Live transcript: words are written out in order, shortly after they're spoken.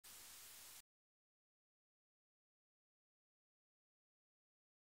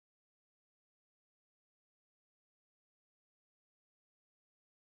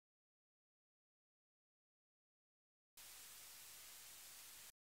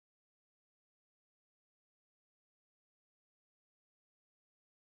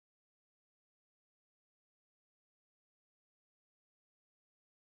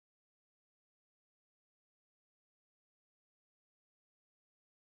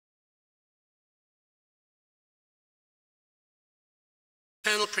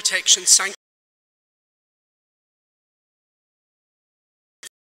eternal protection, sanctity,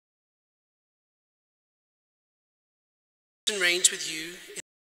 and reigns with you in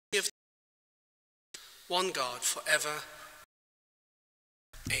the of one God forever.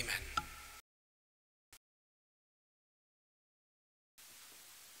 Amen.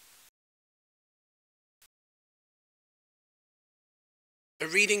 A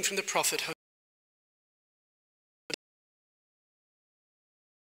reading from the prophet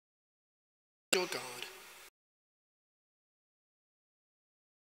your God.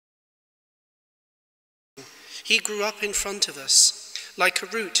 He grew up in front of us like a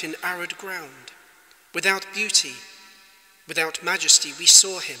root in arid ground. Without beauty, without majesty, we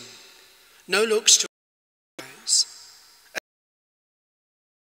saw him. No looks to eyes.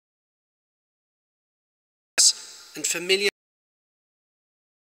 And familiar.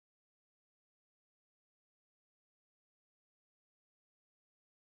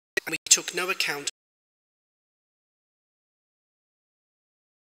 And we took no account.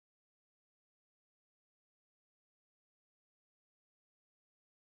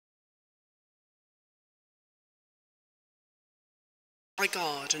 By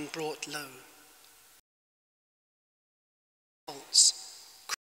God and brought low.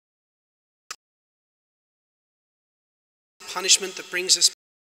 Punishment that brings us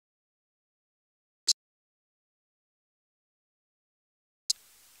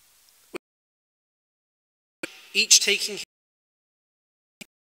each taking his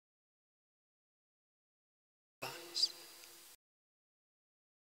lives.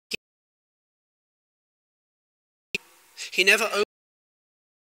 He never opened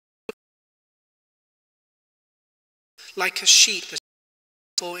like a sheep that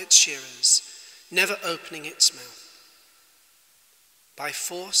for its shearers, never opening its mouth. By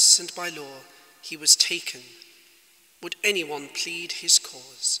force and by law he was taken. Would anyone plead his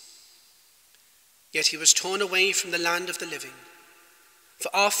cause? Yet he was torn away from the land of the living.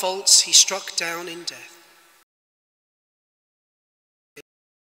 For our faults he struck down in death.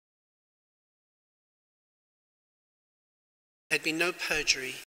 There had been no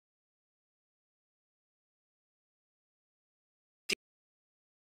perjury.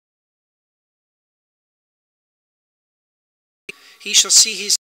 He shall see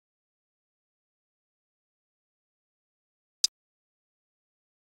his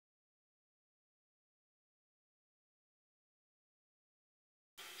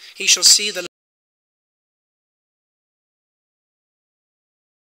he shall see the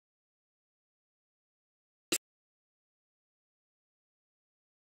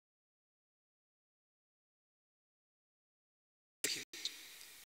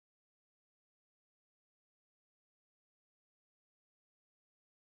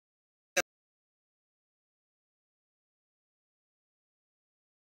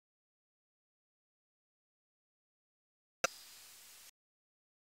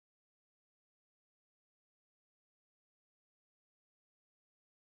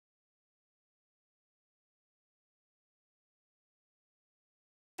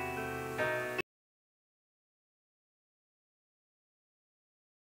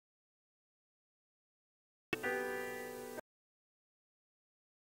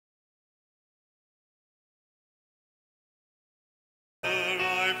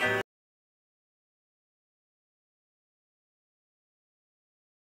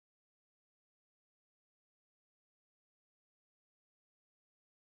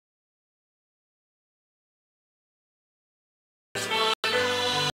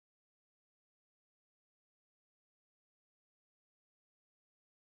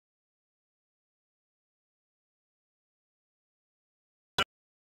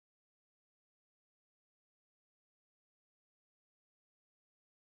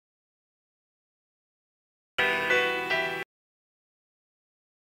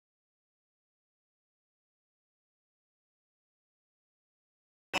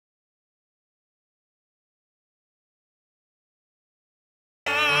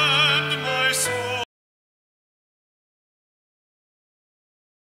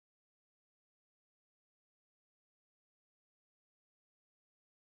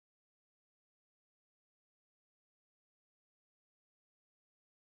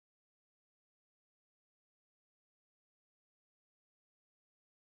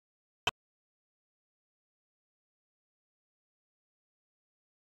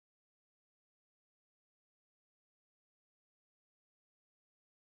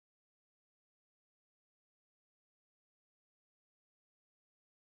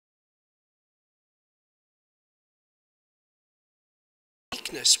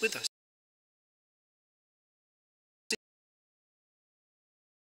weakness with us.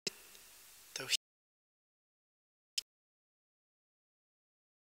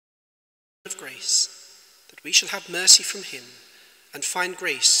 grace, that we shall have mercy from him and find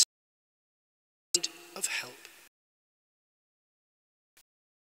grace in need of help.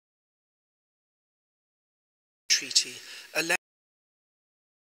 Treaty,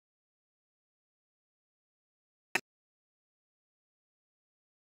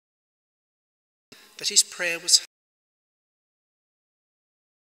 that his prayer was heard.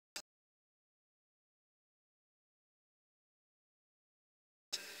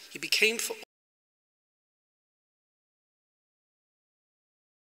 He became for all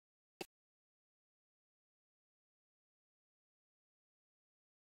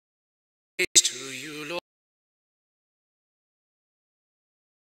to you, Lord.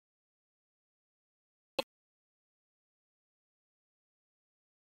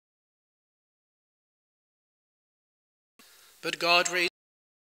 But God raised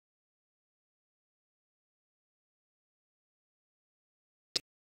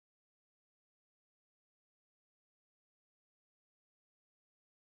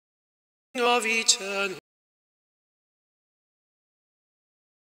of eternal.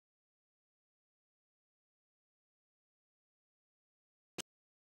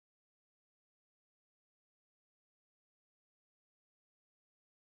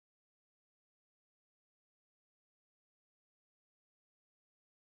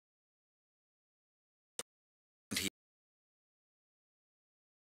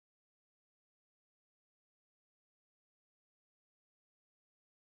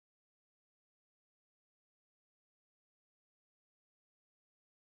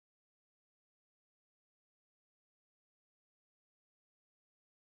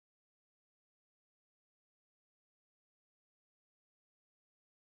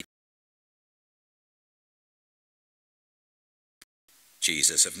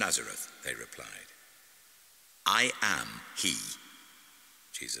 Jesus of Nazareth, they replied. I am he,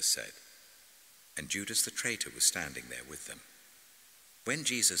 Jesus said, and Judas the traitor was standing there with them. When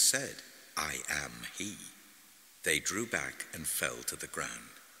Jesus said, I am he, they drew back and fell to the ground.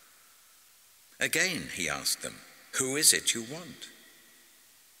 Again he asked them, who is it you want?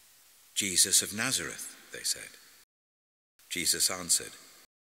 Jesus of Nazareth, they said. Jesus answered,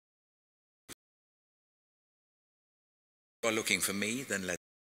 you are looking for me, then let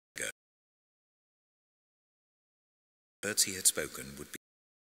me go. The words he had spoken would be.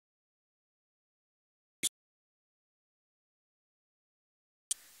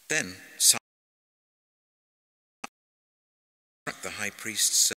 Then Simon struck the high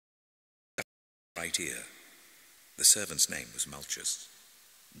priest's right ear. The servant's name was Malchus.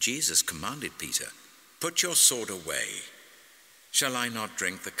 Jesus commanded Peter, put your sword away. Shall I not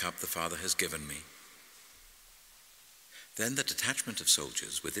drink the cup the Father has given me? Then the detachment of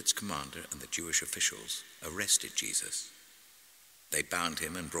soldiers with its commander and the Jewish officials arrested Jesus. They bound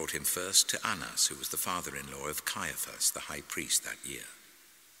him and brought him first to Annas, who was the father-in-law of Caiaphas, the high priest that year.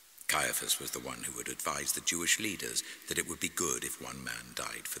 Caiaphas was the one who had advised the Jewish leaders that it would be good if one man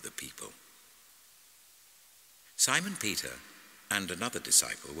died for the people. Simon Peter and another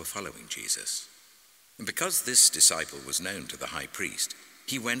disciple were following Jesus. And because this disciple was known to the high priest,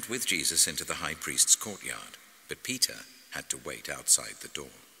 he went with Jesus into the high priest's courtyard, but Peter had to wait outside the door.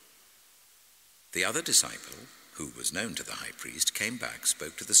 The other disciple, who was known to the high priest, came back,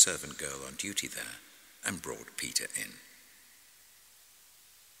 spoke to the servant girl on duty there, and brought Peter in.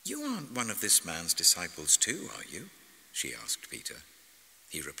 You aren't one of this man's disciples too, are you? She asked Peter.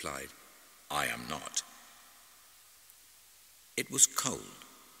 He replied, I am not. It was cold,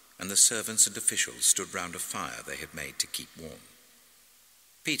 and the servants and officials stood round a fire they had made to keep warm.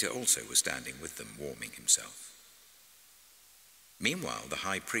 Peter also was standing with them, warming himself. Meanwhile, the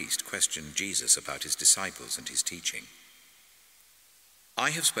high priest questioned Jesus about his disciples and his teaching. I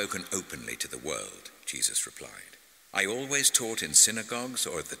have spoken openly to the world, Jesus replied. I always taught in synagogues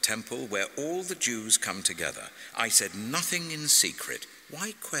or at the temple where all the Jews come together. I said nothing in secret.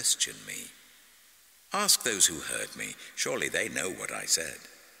 Why question me? Ask those who heard me. Surely they know what I said.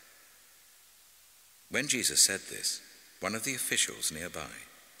 When Jesus said this, one of the officials nearby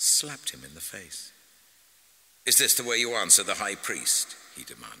slapped him in the face. Is this the way you answer the high priest? He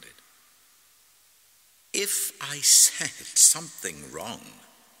demanded. If I said something wrong,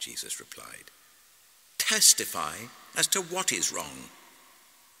 Jesus replied, testify as to what is wrong.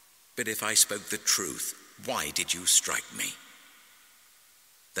 But if I spoke the truth, why did you strike me?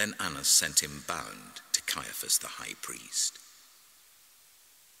 Then Annas sent him bound to Caiaphas the high priest.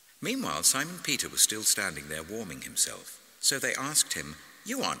 Meanwhile, Simon Peter was still standing there warming himself. So they asked him,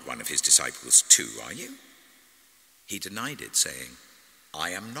 you aren't one of his disciples too, are you? He denied it, saying,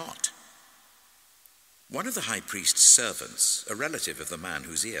 I am not. One of the high priest's servants, a relative of the man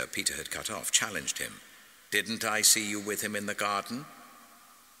whose ear Peter had cut off, challenged him. "Didn't I see you with him in the garden?"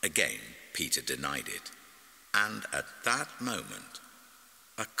 Again, Peter denied it. And at that moment,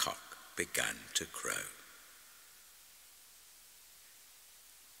 a cock began to crow.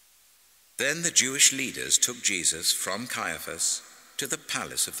 Then the Jewish leaders took Jesus from Caiaphas to the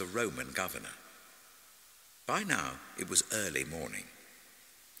palace of the Roman governor. By now it was early morning,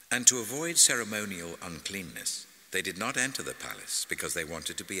 and to avoid ceremonial uncleanness, they did not enter the palace because they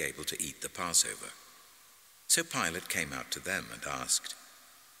wanted to be able to eat the Passover. So Pilate came out to them and asked,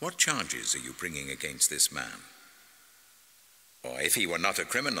 "What charges are you bringing against this man?" "Or if he were not a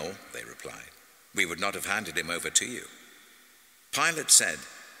criminal," they replied, "we would not have handed him over to you." Pilate said,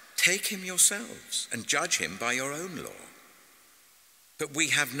 "Take him yourselves and judge him by your own law." "But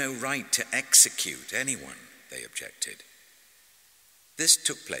we have no right to execute anyone," they objected. This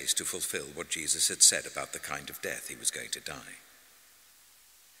took place to fulfill what Jesus had said about the kind of death he was going to die.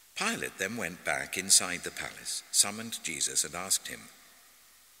 Pilate then went back inside the palace, summoned Jesus and asked him,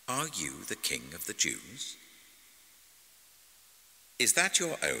 "Are you the king of the Jews?" "Is that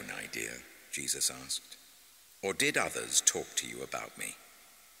your own idea?" Jesus asked. "Or did others talk to you about me?"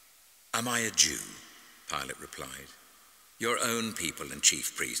 "Am I a Jew?" Pilate replied. "Your own people and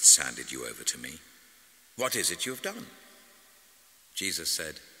chief priests handed you over to me. What is it you have done?" Jesus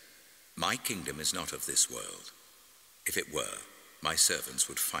said, "My kingdom is not of this world. If it were, my servants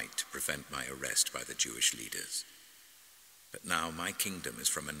would fight to prevent my arrest by the Jewish leaders. But now my kingdom is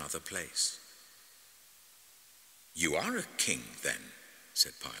from another place." "You are a king, then,"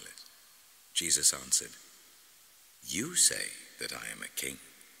 said Pilate. Jesus answered, "You say that I am a king.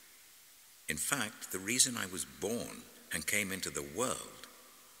 In fact, the reason I was born and came into the world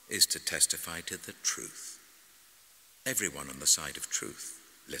is to testify to the truth. Everyone on the side of truth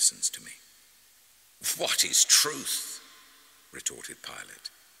listens to me." "What is truth?" retorted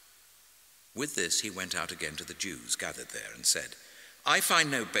Pilate. With this, he went out again to the Jews gathered there and said, "I find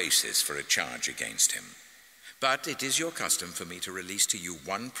no basis for a charge against him. But it is your custom for me to release to you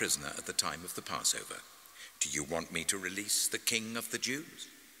one prisoner at the time of the Passover. Do you want me to release the king of the Jews?"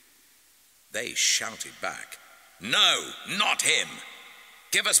 They shouted back, "No, not him!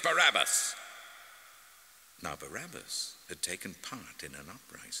 Give us Barabbas!" Now Barabbas had taken part in an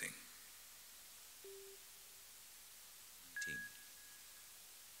uprising. 19.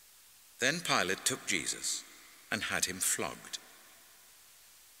 Then Pilate took Jesus and had him flogged.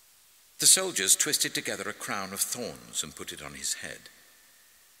 The soldiers twisted together a crown of thorns and put it on his head.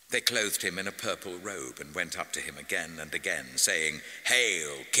 They clothed him in a purple robe and went up to him again and again, saying,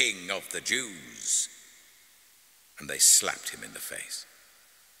 "Hail, King of the Jews!" And they slapped him in the face.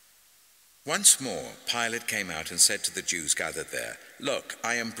 Once more, Pilate came out and said to the Jews gathered there, "Look,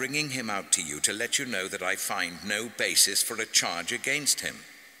 I am bringing him out to you to let you know that I find no basis for a charge against him."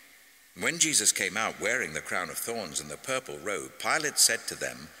 When Jesus came out wearing the crown of thorns and the purple robe, Pilate said to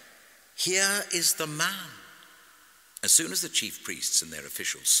them, "Here is the man." As soon as the chief priests and their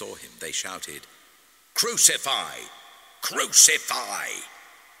officials saw him, they shouted, "Crucify! Crucify!"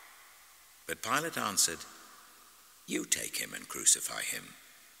 But Pilate answered, "You take him and crucify him.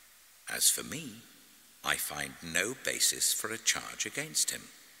 As for me, I find no basis for a charge against him."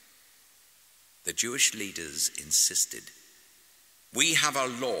 The Jewish leaders insisted, "We have a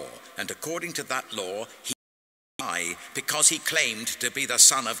law, and according to that law, he died because he claimed to be the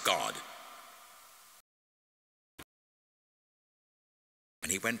Son of God."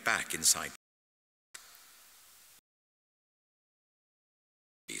 And he went back inside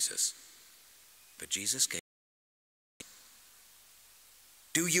Jesus. But Jesus gave,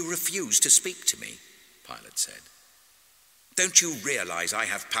 "Do you refuse to speak to me?" Pilate said. "Don't you realize I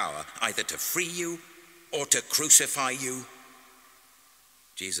have power either to free you or to crucify you?"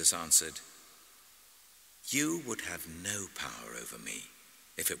 Jesus answered, "You would have no power over me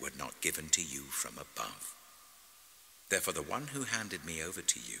if it were not given to you from above. Therefore the one who handed me over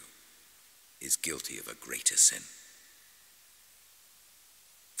to you is guilty of a greater sin."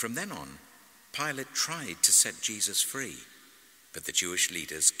 From then on, Pilate tried to set Jesus free, but the Jewish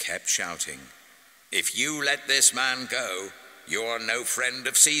leaders kept shouting, "If you let this man go, you are no friend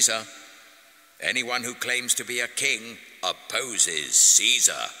of Caesar. Anyone who claims to be a king opposes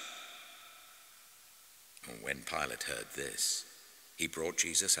Caesar." When Pilate heard this, he brought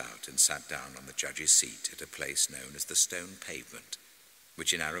Jesus out and sat down on the judge's seat at a place known as the Stone Pavement,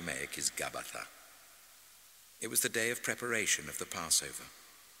 which in Aramaic is Gabbatha. It was the day of preparation of the Passover.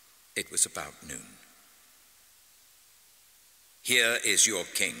 It was about noon. "Here is your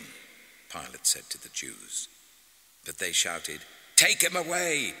king," Pilate said to the Jews. But they shouted, "Take him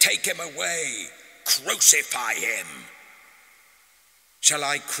away! Take him away! crucify him." "Shall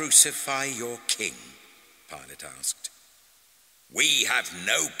I crucify your king?" Pilate asked. "We have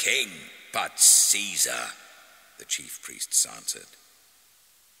no king but Caesar," the chief priests answered.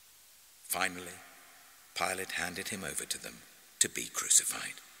 Finally, Pilate handed him over to them to be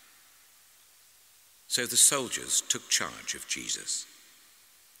crucified. So the soldiers took charge of Jesus.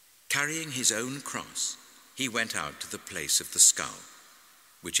 Carrying his own cross, he went out to the place of the skull,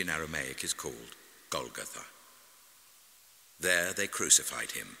 which in Aramaic is called Golgotha. There they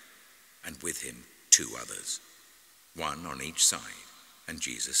crucified him, and with him 2 others, one on each side, and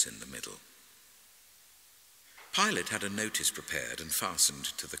Jesus in the middle. Pilate had a notice prepared and fastened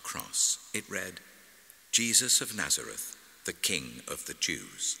to the cross. It read, "Jesus of Nazareth, the King of the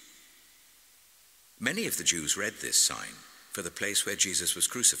Jews." Many of the Jews read this sign, for the place where Jesus was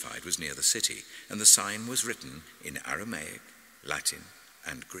crucified was near the city, and the sign was written in Aramaic, Latin,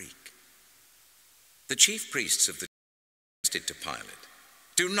 and Greek. The chief priests of the Jews said to Pilate,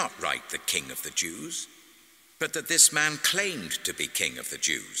 "Do not write the King of the Jews, but that this man claimed to be King of the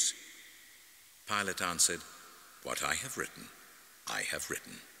Jews." Pilate answered, "What I have written, I have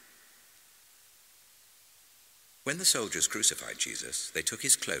written." When the soldiers crucified Jesus, they took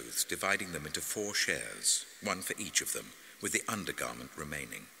his clothes, dividing them into 4 shares, one for each of them, with the undergarment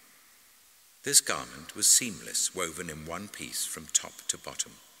remaining. This garment was seamless, woven in one piece from top to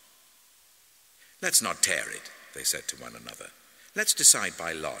bottom. "Let's not tear it," they said to one another. "Let's decide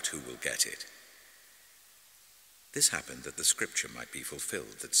by lot who will get it." This happened that the scripture might be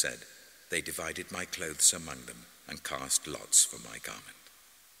fulfilled that said, "They divided my clothes among them and cast lots for my garment."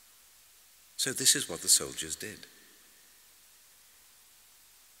 So this is what the soldiers did.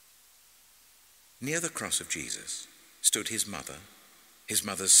 Near the cross of Jesus stood his mother, his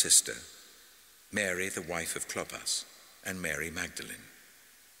mother's sister, Mary, the wife of Clopas, and Mary Magdalene.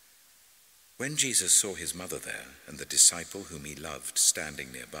 When Jesus saw his mother there and the disciple whom he loved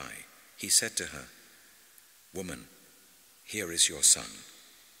standing nearby, he said to her, "Woman, here is your son."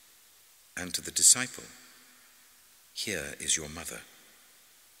 And to the disciple, "Here is your mother."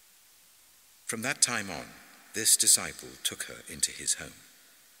 From that time on, this disciple took her into his home.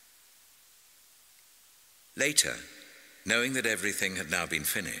 Later, knowing that everything had now been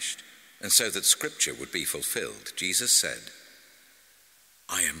finished, and so that scripture would be fulfilled, Jesus said,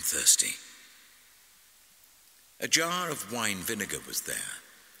 "I am thirsty." A jar of wine vinegar was there,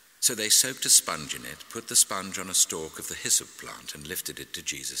 so they soaked a sponge in it, put the sponge on a stalk of the hyssop plant, and lifted it to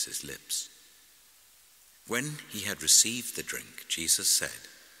Jesus' lips. When he had received the drink, Jesus said,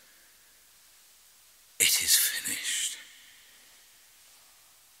 "It is finished."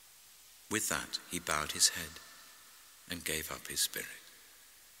 With that, he bowed his head and gave up his spirit.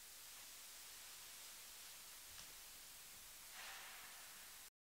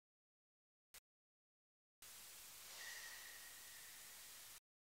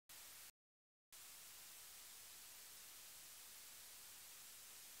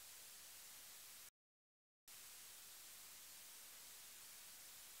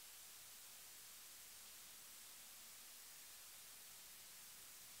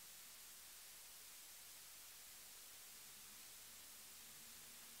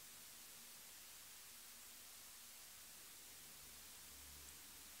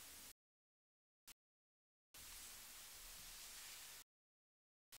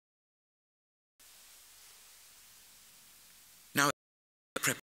 Now,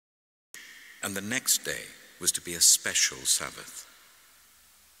 and the next day was to be a special Sabbath.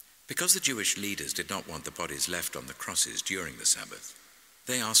 Because the Jewish leaders did not want the bodies left on the crosses during the Sabbath,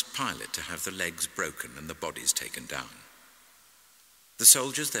 they asked Pilate to have the legs broken and the bodies taken down. The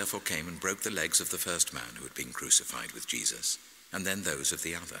soldiers therefore came and broke the legs of the first man who had been crucified with Jesus, and then those of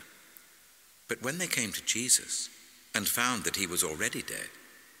the other. But when they came to Jesus and found that he was already dead,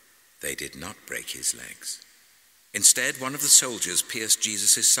 they did not break his legs. Instead, one of the soldiers pierced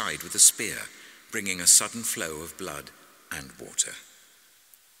Jesus' side with a spear, bringing a sudden flow of blood and water.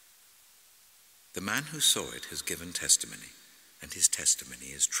 The man who saw it has given testimony, and his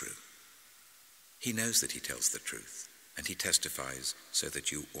testimony is true. He knows that he tells the truth, and he testifies so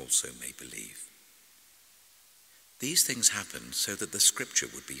that you also may believe. These things happened so that the scripture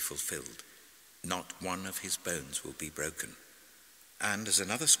would be fulfilled. Not one of his bones will be broken. And as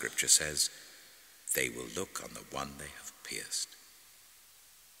another scripture says, they will look on the one they have pierced.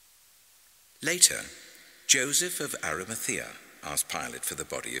 Later, Joseph of Arimathea asked Pilate for the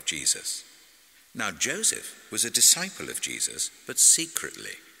body of Jesus. Now Joseph was a disciple of Jesus, but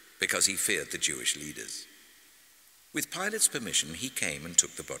secretly, because he feared the Jewish leaders. With Pilate's permission, he came and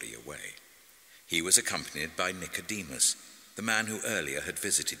took the body away. He was accompanied by Nicodemus, the man who earlier had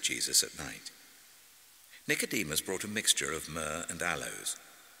visited Jesus at night. Nicodemus brought a mixture of myrrh and aloes,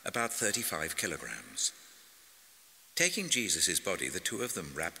 about 35 kilograms. Taking Jesus' body, the two of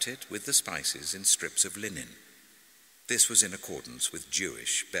them wrapped it with the spices in strips of linen. This was in accordance with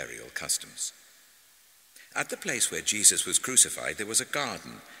Jewish burial customs. At the place where Jesus was crucified, there was a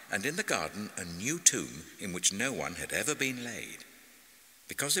garden, and in the garden a new tomb in which no one had ever been laid.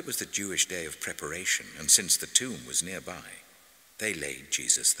 Because it was the Jewish day of preparation, and since the tomb was nearby, they laid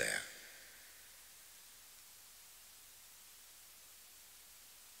Jesus there.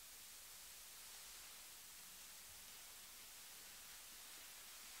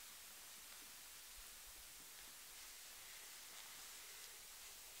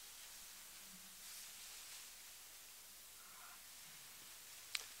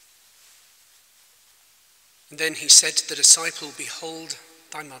 And then he said to the disciple, "Behold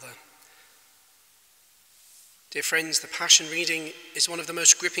thy mother." Dear friends, the Passion reading is one of the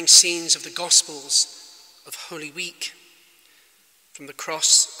most gripping scenes of the Gospels of Holy Week. From the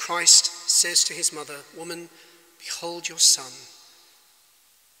cross, Christ says to his mother, "Woman, behold your son."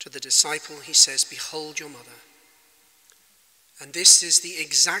 To the disciple, he says, "Behold your mother." And this is the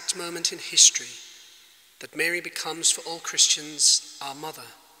exact moment in history that Mary becomes, for all Christians, our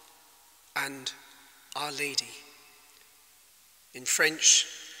mother and Our Lady. In French,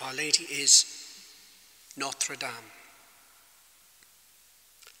 Our Lady is Notre Dame.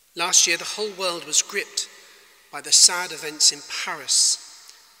 Last year, the whole world was gripped by the sad events in Paris.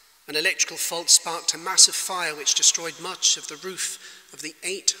 An electrical fault sparked a massive fire which destroyed much of the roof of the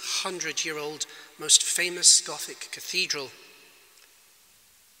 800-year-old most famous Gothic cathedral.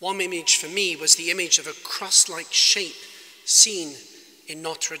 One image for me was the image of a cross-like shape seen in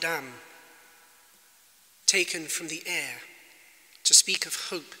Notre Dame, taken from the air to speak of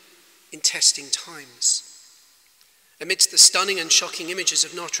hope in testing times. Amidst the stunning and shocking images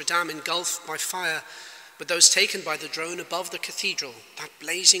of Notre Dame engulfed by fire, were those taken by the drone above the cathedral, that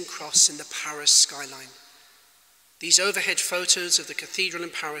blazing cross in the Paris skyline. These overhead photos of the cathedral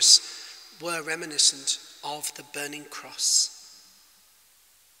in Paris were reminiscent of the burning cross.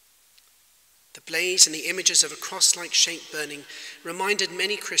 The blaze and the images of a cross-like shape burning reminded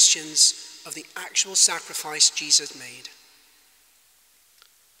many Christians of the actual sacrifice Jesus made.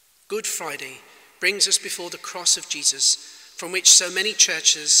 Good Friday brings us before the cross of Jesus, from which so many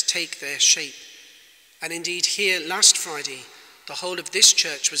churches take their shape. And indeed here last Friday, the whole of this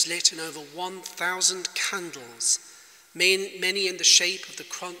church was lit in over 1,000 candles, many in the shape of the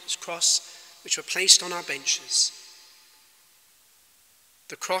cross which were placed on our benches.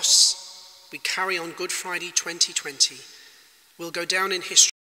 The cross we carry on Good Friday 2020 will go down in history.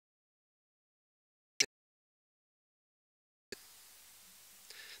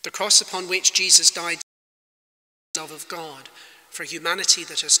 The cross upon which Jesus died, the love of God for humanity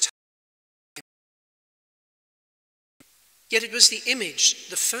that has turned him. Yet it was the image,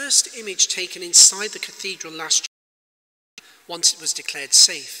 the first image taken inside the cathedral last year, once it was declared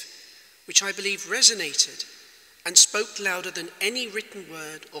safe, which I believe resonated and spoke louder than any written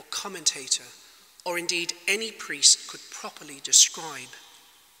word or commentator, or indeed any priest could properly describe.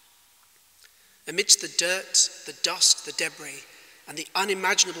 Amidst the dirt, the dust, the debris, and the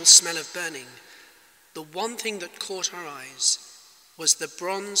unimaginable smell of burning, the one thing that caught our eyes was the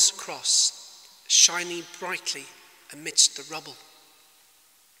bronze cross shining brightly amidst the rubble.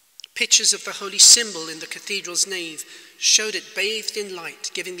 Pictures of the holy symbol in the cathedral's nave showed it bathed in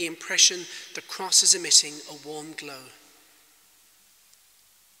light, giving the impression the cross is emitting a warm glow.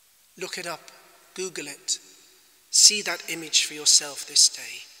 Look it up, Google it, see that image for yourself this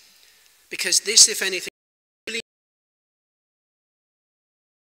day. Because this, if anything,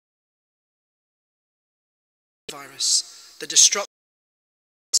 virus, the destruction,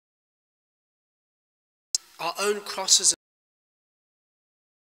 our own crosses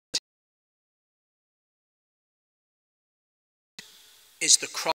is the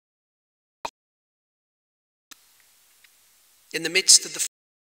cross. In the midst of the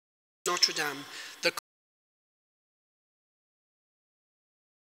Notre Dame,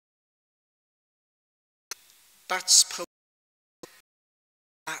 that's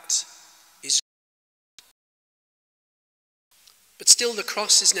that is. But still, the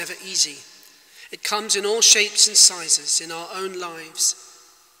cross is never easy. It comes in all shapes and sizes in our own lives.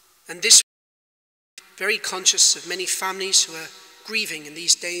 And this, very conscious of many families who are grieving in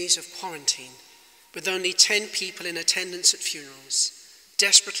these days of quarantine, with only 10 people in attendance at funerals,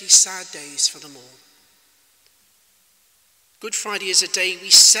 desperately sad days for them all. Good Friday is a day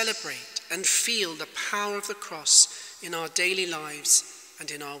we celebrate and feel the power of the cross in our daily lives and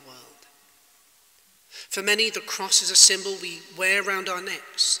in our world. For many, the cross is a symbol we wear around our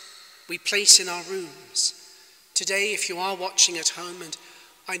necks, we place in our rooms, Today, if you are watching at home, and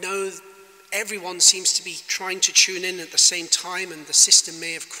I know everyone seems to be trying to tune in at the same time, and the system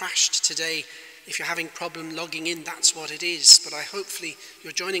may have crashed today. If you're having problem logging in, that's what it is. But hopefully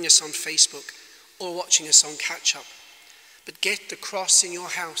you're joining us on Facebook or watching us on Catch Up. But get the cross in your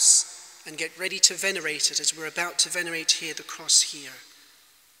house and get ready to venerate it, as we're about to venerate here, the cross here.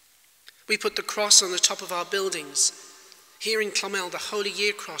 We put the cross on the top of our buildings. Here in Clonmel, the Holy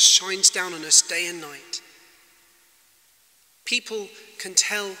Year cross shines down on us day and night. People can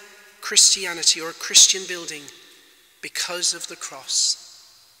tell Christianity or a Christian building because of the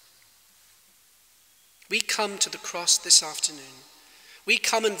cross. We come to the cross this afternoon. We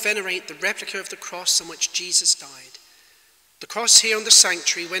come and venerate the replica of the cross on which Jesus died. The cross here on the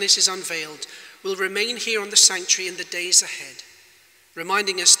sanctuary, when it is unveiled, will remain here on the sanctuary in the days ahead,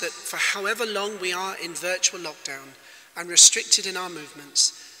 reminding us that for however long we are in virtual lockdown and restricted in our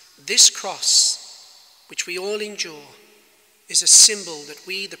movements, this cross, which we all endure, is a symbol that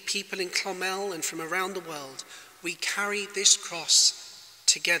we, the people in Clonmel and from around the world, we carry this cross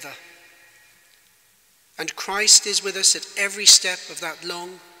together. And Christ is with us at every step of that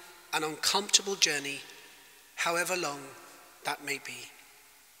long and uncomfortable journey, however long that may be.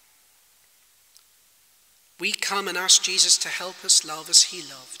 We come and ask Jesus to help us love as he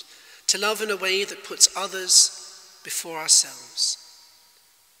loved, to love in a way that puts others before ourselves.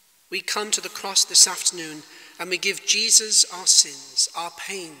 We come to the cross this afternoon and we give Jesus our sins, our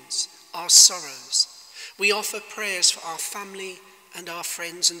pains, our sorrows. We offer prayers for our family and our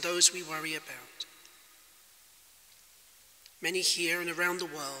friends and those we worry about. Many here and around the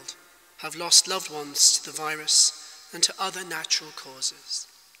world have lost loved ones to the virus and to other natural causes.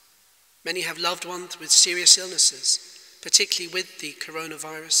 Many have loved ones with serious illnesses, particularly with the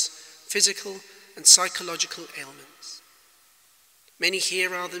coronavirus, physical and psychological ailments. Many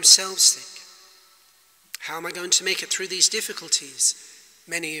here are themselves sick. How am I going to make it through these difficulties?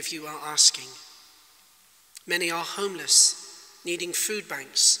 Many of you are asking. Many are homeless, needing food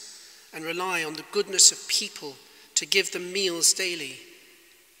banks, and rely on the goodness of people to give them meals daily.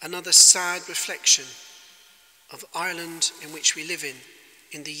 Another sad reflection of Ireland in which we live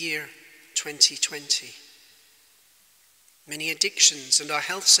in the year 2020. Many addictions and our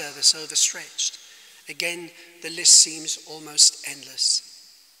health service overstretched. Again, the list seems almost endless.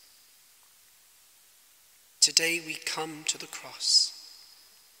 Today we come to the cross.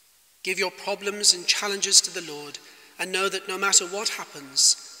 Give your problems and challenges to the Lord, and know that no matter what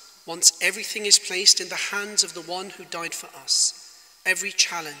happens, once everything is placed in the hands of the one who died for us, every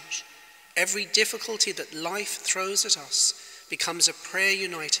challenge, every difficulty that life throws at us becomes a prayer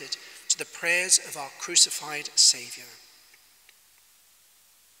united to the prayers of our crucified Saviour.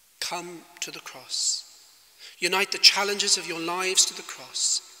 Come to the cross. Unite the challenges of your lives to the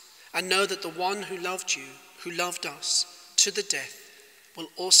cross, and know that the one who loved you, who loved us to the death, will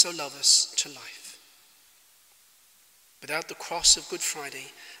also love us to life. Without the cross of Good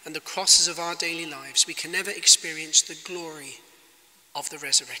Friday and the crosses of our daily lives, we can never experience the glory of the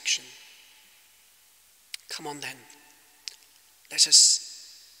resurrection. Come on then, let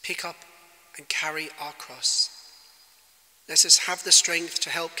us pick up and carry our cross. Let us have the strength to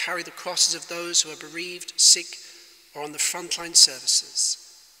help carry the crosses of those who are bereaved, sick, or on the frontline services.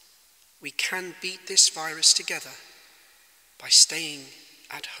 We can beat this virus together by staying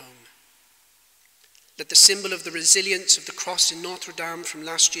at home. Let the symbol of the resilience of the cross in Notre Dame from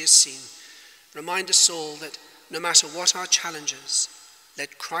last year's scene remind us all that no matter what our challenges,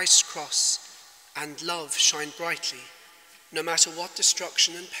 let Christ's cross and love shine brightly, no matter what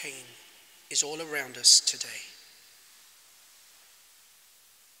destruction and pain is all around us today.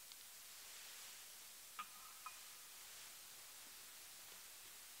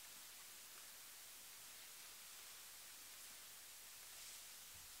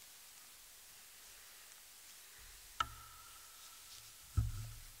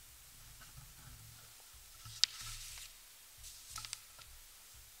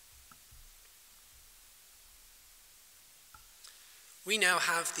 We now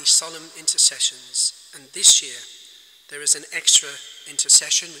have the solemn intercessions, and this year there is an extra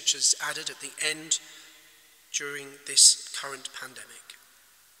intercession which is added at the end during this current pandemic.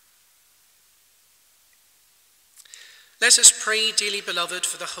 Let us pray, dearly beloved,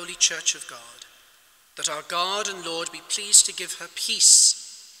 for the Holy Church of God, that our God and Lord be pleased to give her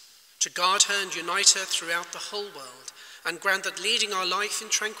peace, to guard her and unite her throughout the whole world, and grant that leading our life in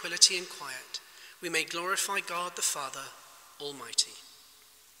tranquility and quiet, we may glorify God the Father Almighty.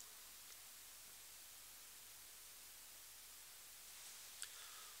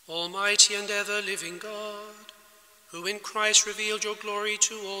 Almighty and ever-living God, who in Christ revealed your glory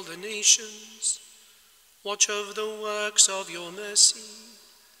to all the nations, Watch over the works of your mercy,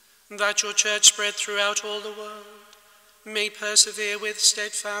 that your church spread throughout all the world may persevere with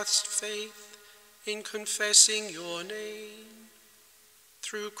steadfast faith in confessing your name.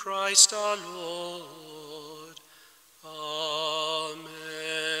 Through Christ our Lord. Amen.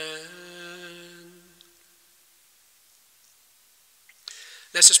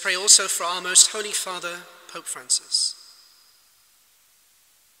 Let us pray also for our most holy Father, Pope Francis,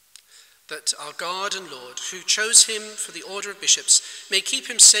 that our God and Lord, who chose him for the order of bishops, may keep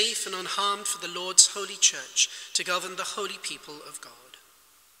him safe and unharmed for the Lord's holy church to govern the holy people of God.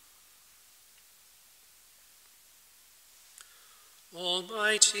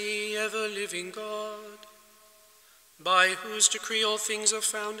 Almighty, ever-living God, by whose decree all things are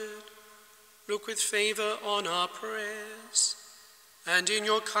founded, look with favor on our prayers, and in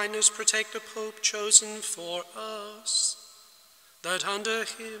your kindness protect the Pope chosen for us, that under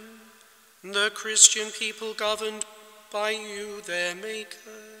him the Christian people governed by you, their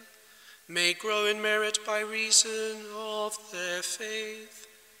Maker, may grow in merit by reason of their faith.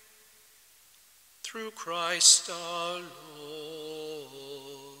 Through Christ our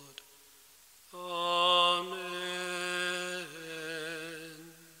Lord. Amen.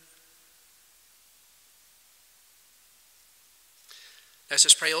 Let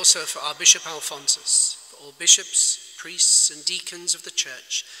us pray also for our Bishop Alphonsus, for all bishops, priests, and deacons of the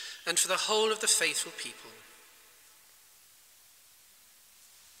Church, and for the whole of the faithful people.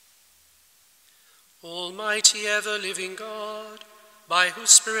 Almighty, ever-living God, by whose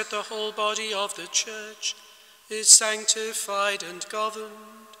Spirit the whole body of the Church is sanctified and governed,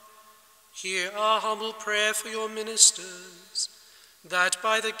 hear our humble prayer for your ministers, that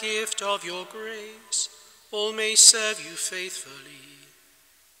by the gift of your grace all may serve you faithfully.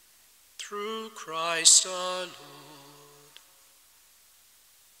 Through Christ our Lord.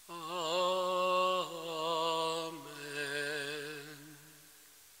 Amen.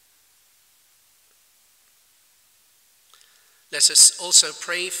 Let us also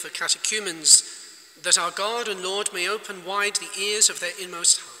pray for catechumens, that our God and Lord may open wide the ears of their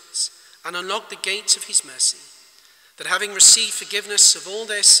inmost hearts and unlock the gates of his mercy, that having received forgiveness of all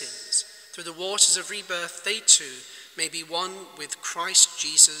their sins through the waters of rebirth, they too may be one with Christ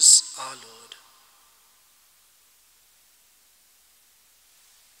Jesus our Lord.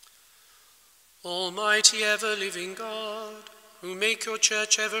 Almighty, ever-living God, who make your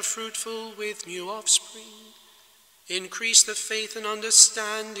church ever fruitful with new offspring, increase the faith and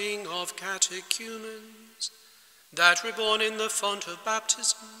understanding of catechumens, that reborn in the font of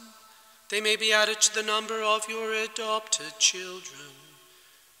baptism, they may be added to the number of your adopted children.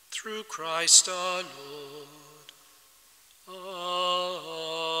 Through Christ our Lord.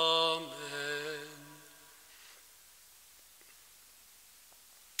 Amen.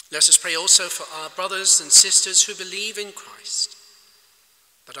 Let us pray also for our brothers and sisters who believe in Christ,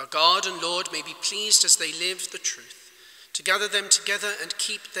 that our God and Lord may be pleased as they live the truth, to gather them together and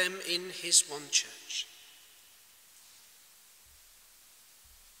keep them in his one church.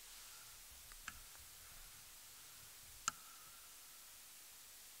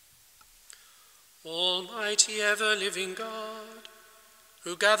 Almighty, ever-living God,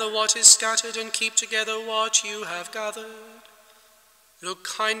 who gather what is scattered and keep together what you have gathered, look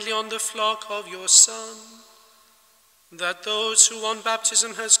kindly on the flock of your Son, that those who one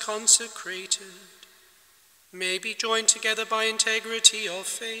baptism has consecrated may be joined together by integrity of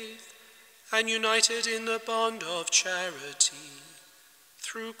faith and united in the bond of charity.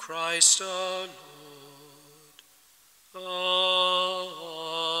 Through Christ our Lord. Amen.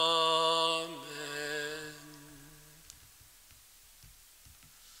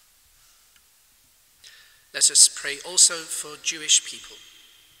 Let us pray also for Jewish people,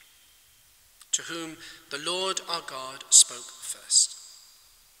 to whom the Lord our God spoke first,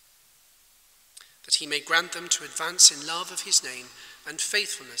 that he may grant them to advance in love of his name and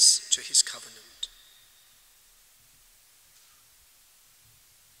faithfulness to his covenant.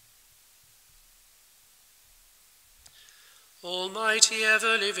 Almighty,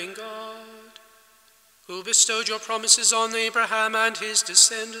 ever-living God, who bestowed your promises on Abraham and his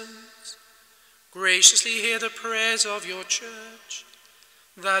descendants, graciously hear the prayers of your church,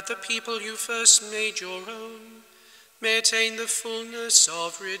 that the people you first made your own may attain the fullness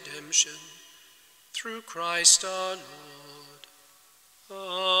of redemption. Through Christ our Lord.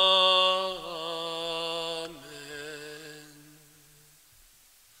 Amen.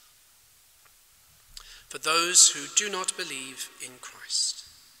 For those who do not believe in Christ,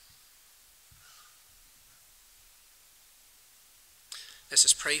 let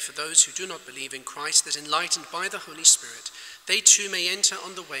us pray for those who do not believe in Christ, that enlightened by the Holy Spirit, they too may enter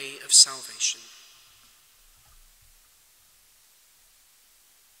on the way of salvation.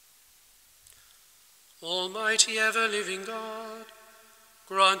 Almighty ever-living God,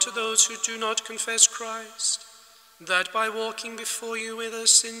 grant to those who do not confess Christ, that by walking before you with a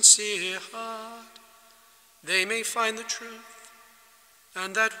sincere heart, they may find the truth,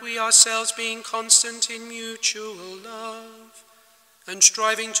 and that we ourselves, being constant in mutual love, and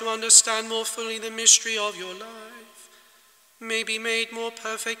striving to understand more fully the mystery of your life, may be made more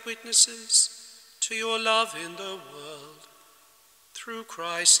perfect witnesses to your love in the world, through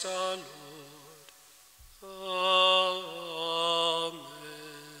Christ our Lord. Amen.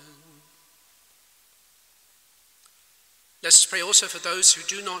 Let us pray also for those who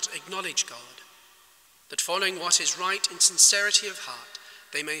do not acknowledge God, that following what is right in sincerity of heart,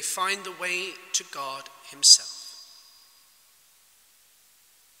 they may find the way to God himself.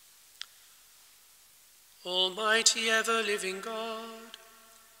 Almighty ever-living God,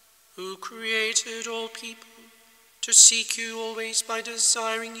 who created all people to seek you always by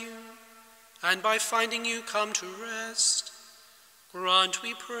desiring you, and by finding you come to rest, grant,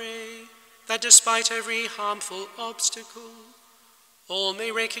 we pray, that despite every harmful obstacle, all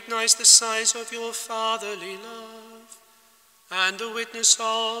may recognize the size of your fatherly love, and the witness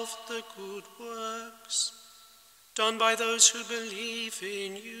of the good works done by those who believe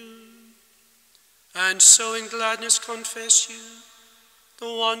in you, and so in gladness confess you,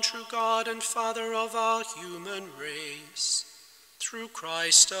 the one true God and Father of our human race, through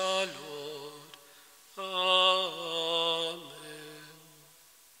Christ our Lord. Amen.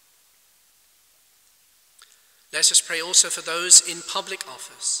 Let us pray also for those in public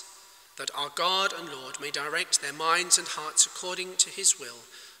office, that our God and Lord may direct their minds and hearts according to his will,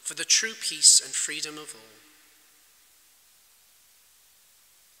 for the true peace and freedom of all.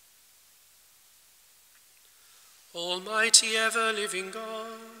 Almighty ever-living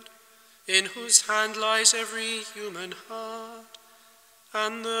God, in whose hand lies every human heart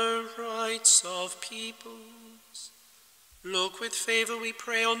and the rights of peoples, look with favor, we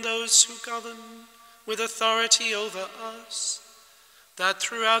pray, on those who govern with authority over us, that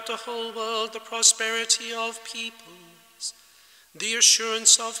throughout the whole world the prosperity of peoples, the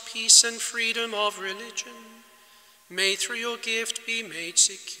assurance of peace and freedom of religion, may through your gift be made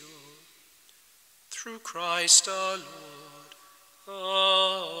secure. Through Christ our Lord.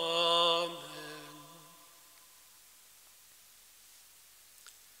 Amen.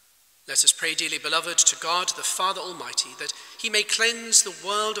 Let us pray, dearly beloved, to God the Father Almighty, that he may cleanse the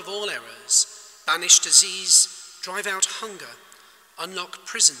world of all errors, banish disease, drive out hunger, unlock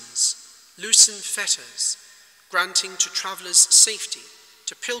prisons, loosen fetters, granting to travellers safety,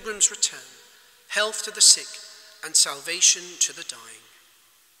 to pilgrims return, health to the sick, and salvation to the dying.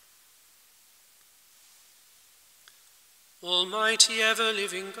 Almighty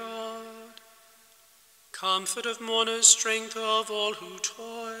ever-living God, comfort of mourners, strength of all who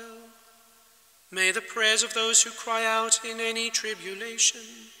toil, may the prayers of those who cry out in any tribulation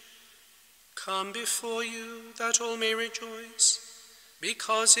come before you, that all may rejoice,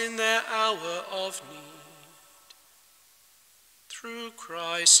 because in their hour of need, through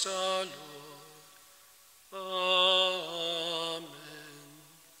Christ our Lord. Amen.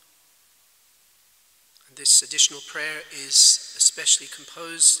 This additional prayer is especially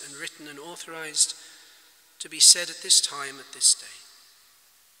composed and written and authorized to be said at this time, at this day.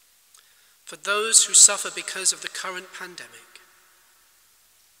 For those who suffer because of the current pandemic,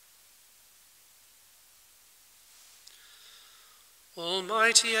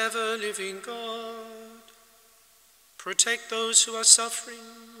 Almighty ever-living God, protect those who are suffering,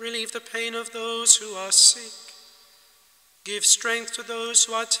 relieve the pain of those who are sick, give strength to those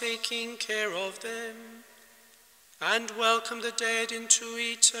who are taking care of them, and welcome the dead into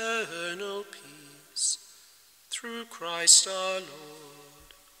eternal peace, through Christ our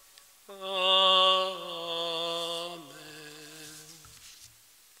Lord. Amen.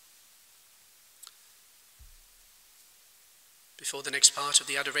 Before the next part of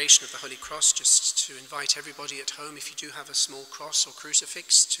the adoration of the Holy Cross, just to invite everybody at home, if you do have a small cross or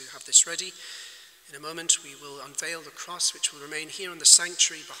crucifix, to have this ready. In a moment we will unveil the cross, which will remain here in the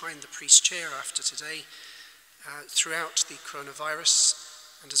sanctuary behind the priest's chair after today, throughout the coronavirus.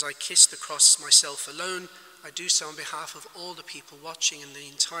 And as I kiss the cross myself alone, I do so on behalf of all the people watching and the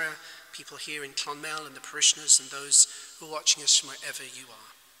entire people here in Clonmel and the parishioners and those who are watching us from wherever you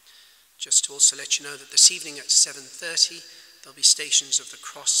are. Just to also let you know that this evening at 7:30 there'll be Stations of the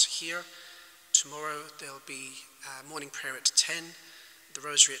Cross here. Tomorrow there'll be morning prayer at 10, the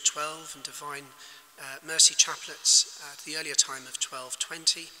Rosary at 12, and Divine Mercy Chaplets at the earlier time of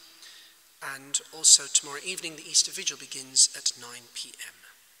 12:20. And also tomorrow evening the Easter Vigil begins at 9 p.m.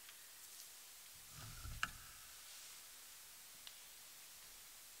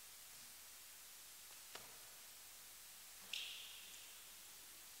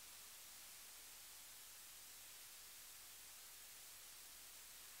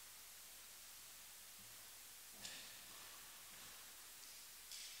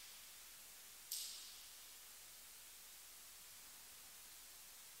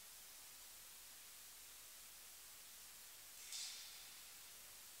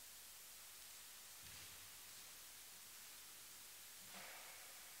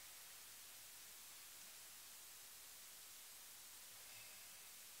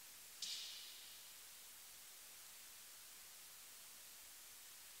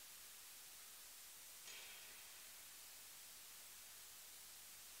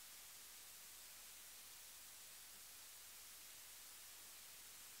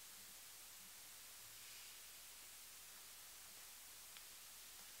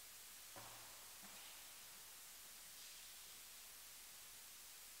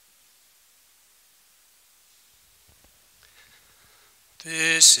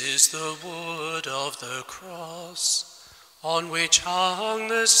 This is the wood of the cross, on which hung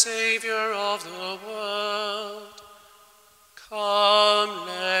the Saviour of the world. Come,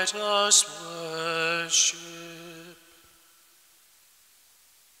 let us worship.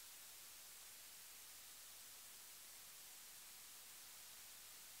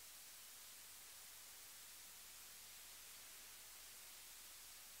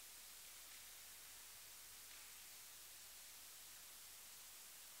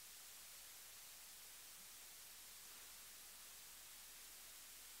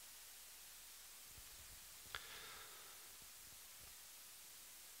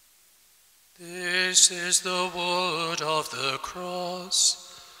 This is the wood of the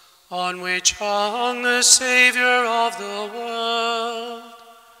cross, on which hung the Saviour of the world.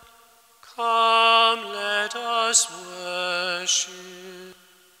 Come, let us worship.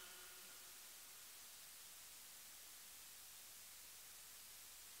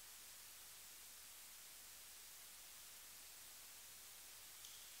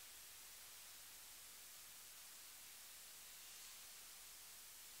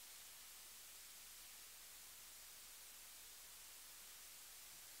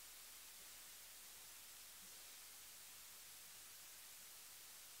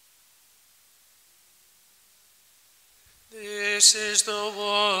 This is the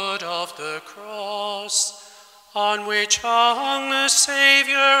wood of the cross, on which hung the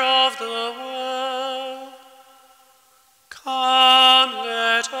Saviour of the world. Come,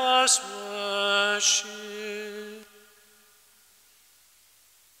 let us worship.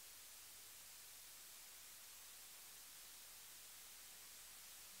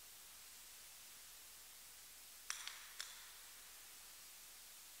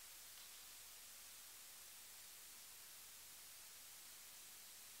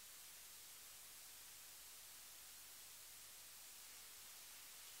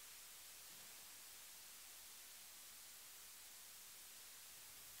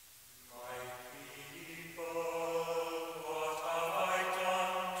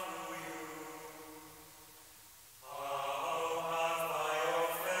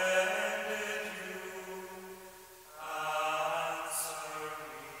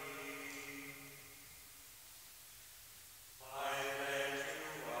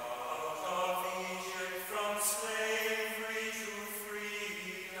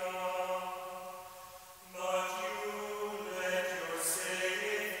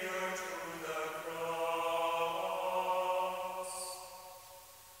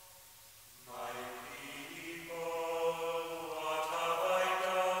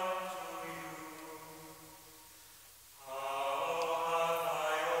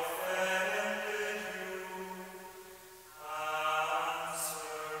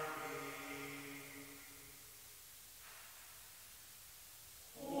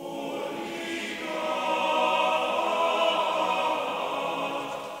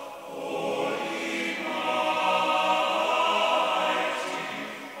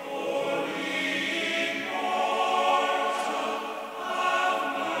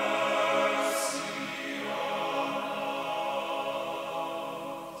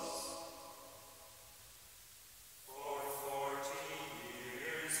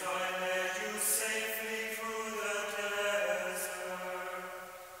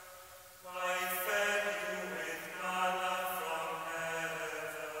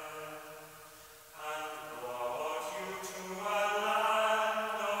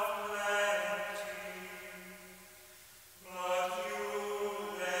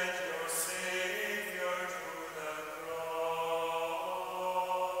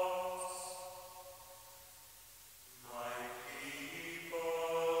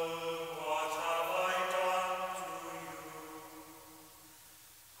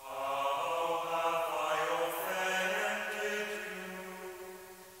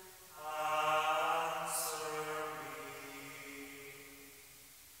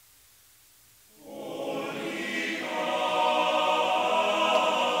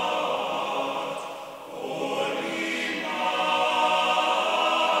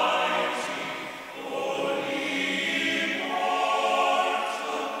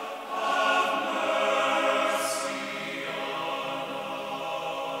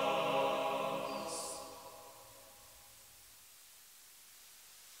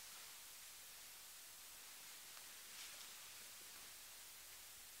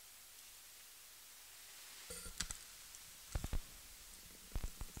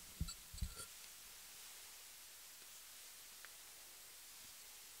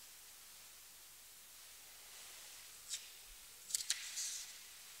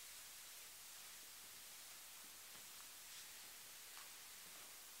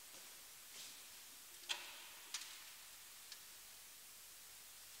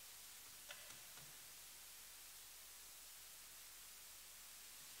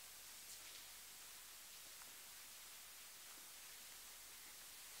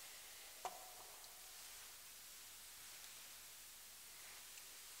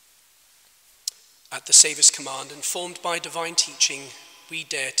 At the Saviour's command, informed by divine teaching, we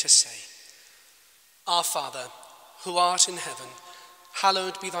dare to say, Our Father, who art in heaven,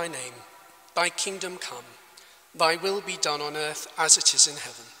 hallowed be thy name. Thy kingdom come, thy will be done on earth as it is in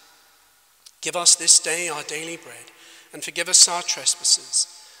heaven. Give us this day our daily bread, and forgive us our trespasses,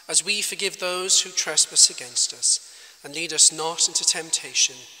 as we forgive those who trespass against us. And lead us not into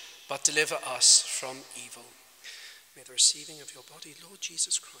temptation, but deliver us from evil. May the receiving of your body, Lord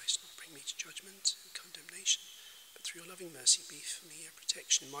Jesus Christ, not bring me to judgment and condemnation, but through your loving mercy be for me a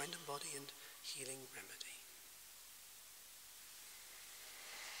protection in mind and body and healing remedy.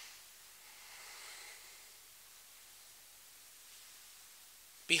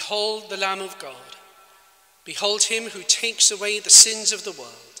 Behold the Lamb of God. Behold him who takes away the sins of the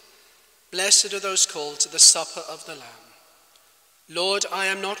world. Blessed are those called to the supper of the Lamb. Lord, I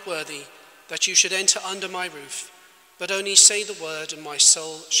am not worthy that you should enter under my roof, but only say the word and my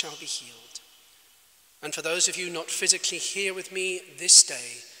soul shall be healed. And for those of you not physically here with me this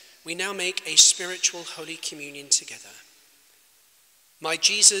day, we now make a spiritual Holy Communion together. My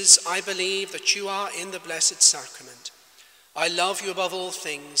Jesus, I believe that you are in the blessed sacrament. I love you above all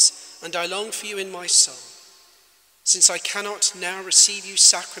things, and I long for you in my soul. Since I cannot now receive you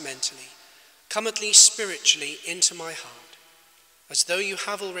sacramentally, come at least spiritually into my heart. As though you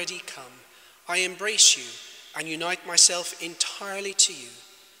have already come, I embrace you and unite myself entirely to you.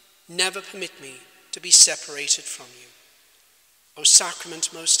 Never permit me to be separated from you. O sacrament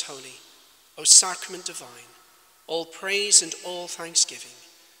most holy, O sacrament divine, all praise and all thanksgiving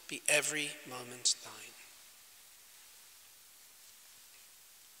be every moment thine.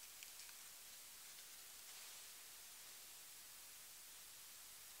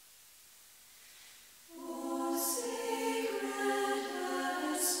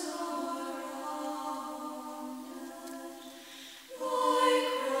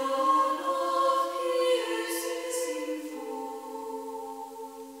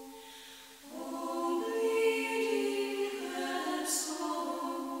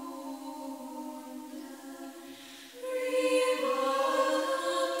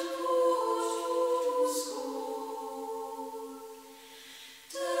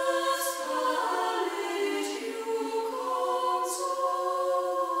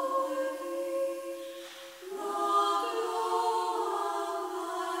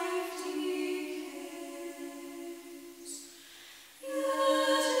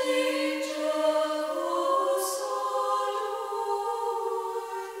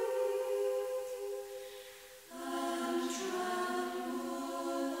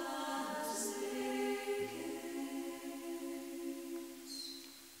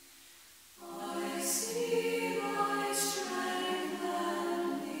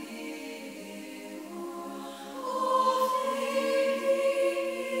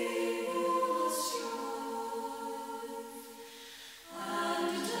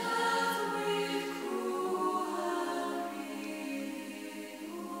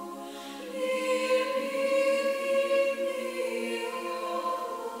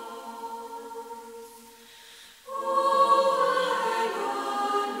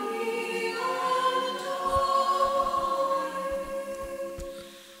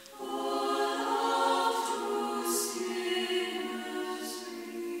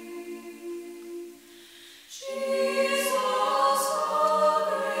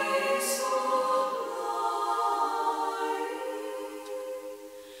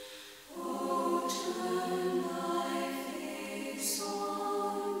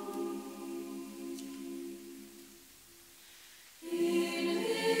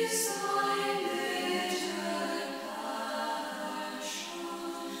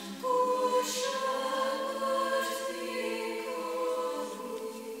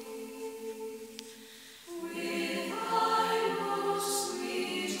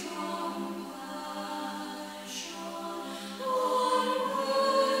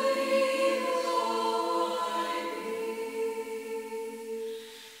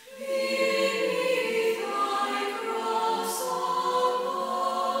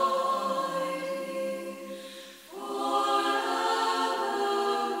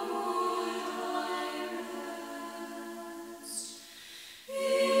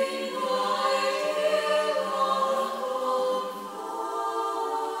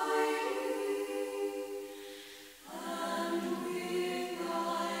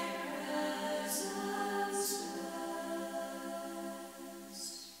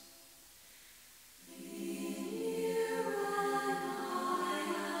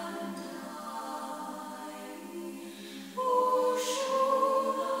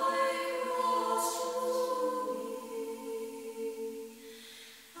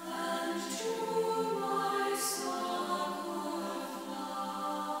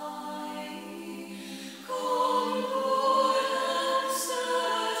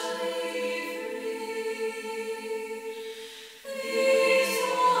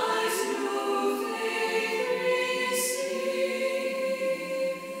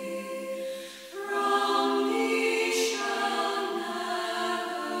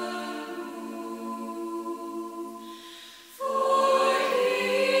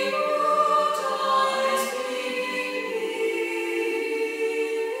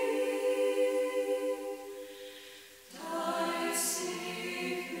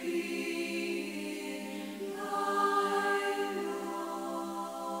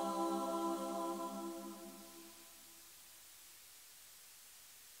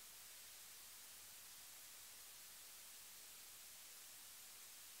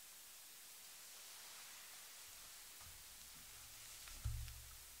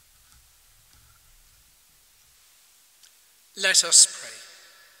 Let us pray.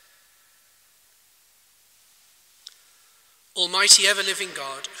 Almighty ever-living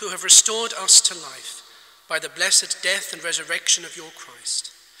God, who have restored us to life by the blessed death and resurrection of your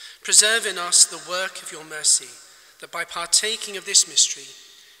Christ, preserve in us the work of your mercy, that by partaking of this mystery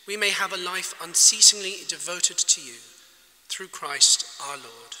we may have a life unceasingly devoted to you, through Christ our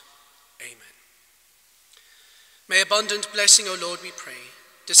Lord. Amen. May abundant blessing, O Lord, we pray,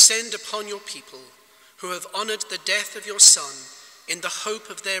 descend upon your people who have honoured the death of your Son in the hope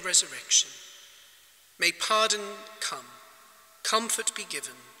of their resurrection. May pardon come, comfort be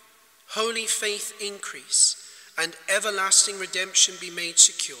given, holy faith increase, and everlasting redemption be made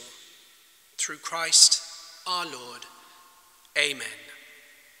secure. Through Christ our Lord. Amen.